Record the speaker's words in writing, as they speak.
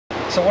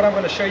So what I'm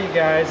going to show you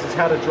guys is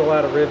how to drill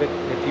out a rivet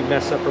if you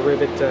mess up a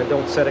rivet,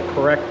 don't set it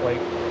correctly.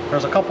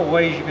 There's a couple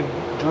ways you can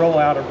drill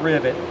out a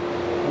rivet.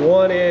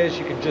 One is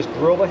you can just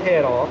drill the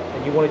head off,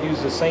 and you want to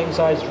use the same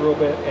size drill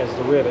bit as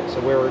the rivet. So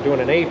we're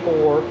doing an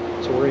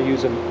A4, so we're going to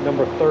use a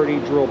number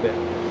 30 drill bit.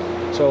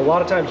 So a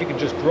lot of times you can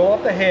just drill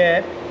up the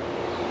head,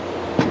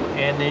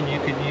 and then you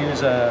can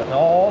use an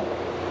awl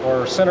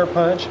or center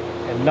punch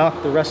and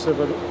knock the rest of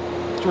it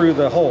through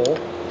the hole.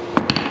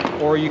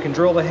 Or you can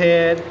drill the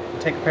head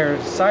and take a pair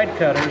of side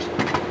cutters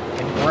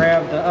and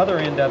grab the other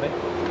end of it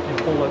and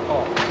pull it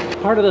off.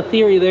 Part of the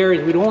theory there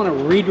is we don't want to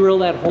re-drill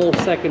that hole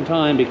second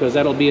time because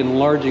that'll be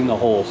enlarging the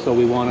hole. So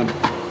we want to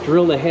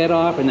drill the head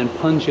off and then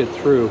punch it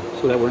through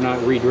so that we're not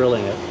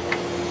re-drilling it.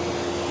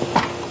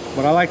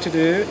 What I like to do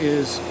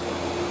is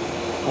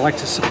I like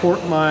to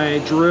support my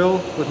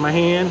drill with my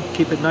hand,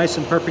 keep it nice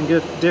and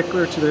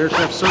perpendicular to the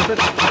aircraft surface.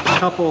 A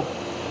couple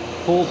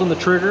pulls on the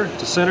trigger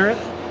to center it.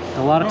 And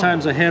a lot of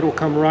times the head will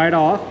come right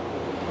off.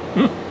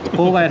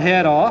 Pull that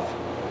head off.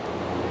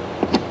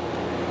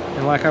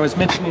 And like I was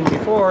mentioning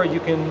before, you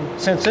can,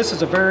 since this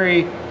is a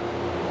very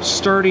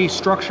sturdy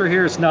structure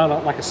here, it's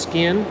not like a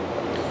skin,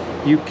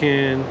 you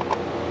can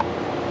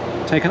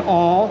take an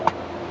awl,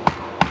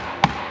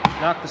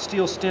 knock the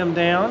steel stem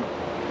down.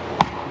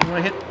 You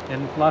want to hit,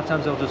 and a lot of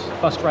times they'll just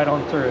bust right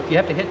on through. If you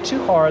have to hit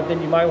too hard,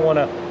 then you might want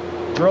to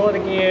drill it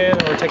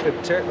again, or take a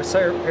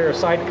pair of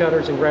side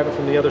cutters and grab it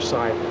from the other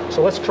side.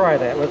 So let's try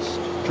that. Let's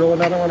drill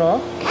another one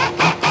off.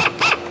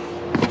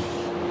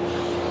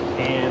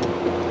 And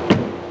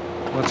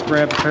let's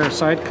grab a pair of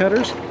side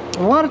cutters. And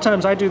a lot of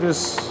times I do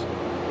this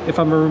if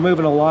I'm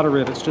removing a lot of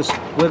rivets, just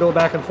wiggle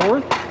back and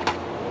forth.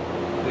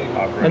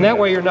 And that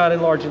way you're not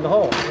enlarging the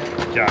hole.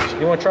 Gotcha.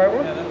 You want to try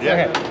one? Yeah. Go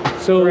ahead.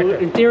 So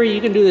in theory,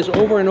 you can do this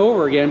over and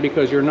over again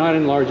because you're not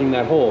enlarging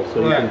that hole.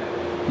 So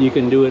you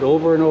can do it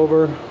over and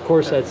over. Of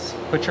course, that's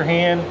put your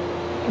hand.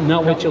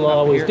 Not what you'll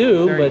always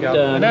do, but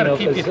and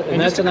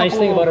that's a nice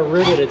thing about a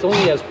rivet. It's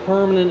only as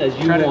permanent as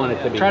you want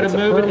it to be. Try to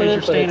move it as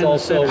you're staying in the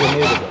center.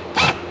 Removable.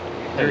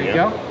 There you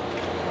go.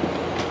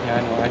 Yeah,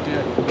 I know. I do.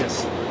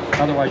 Yes.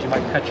 Otherwise, you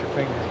might cut your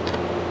finger.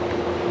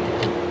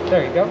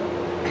 There you go.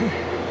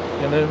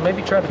 And then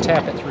maybe try to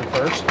tap it through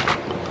first.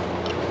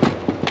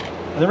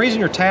 And the reason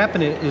you're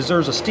tapping it is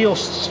there's a steel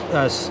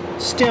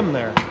stem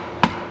there.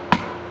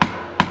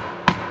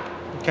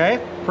 Okay,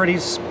 pretty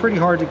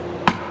hard to.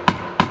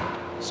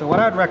 So what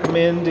I'd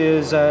recommend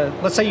is,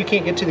 let's say you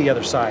can't get to the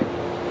other side.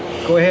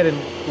 Go ahead and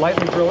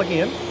lightly drill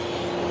again.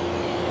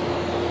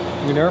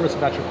 You're nervous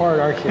about your part,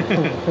 aren't you?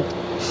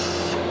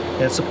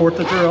 And support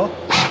the drill.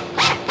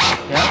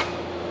 Yeah.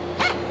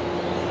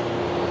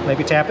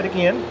 Maybe tap it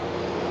again.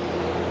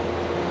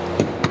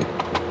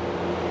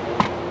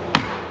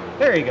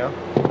 There you go.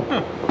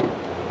 Huh.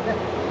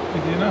 Yeah.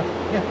 Easy enough.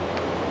 Yeah.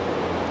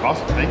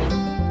 Awesome, thank you.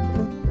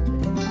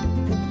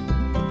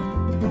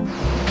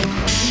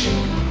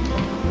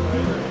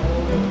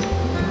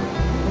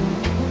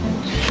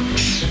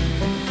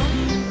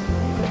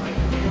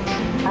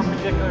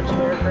 Perpendicular to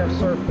the aircraft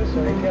surface.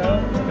 There you go.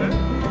 Okay.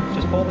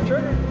 Just pull the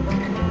trigger. There you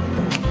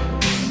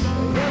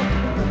go.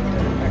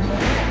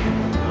 Excellent.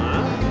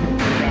 Is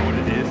that what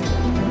it is?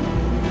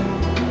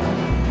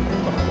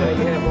 Yeah,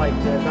 you have like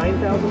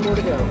 9,000 more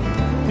to go.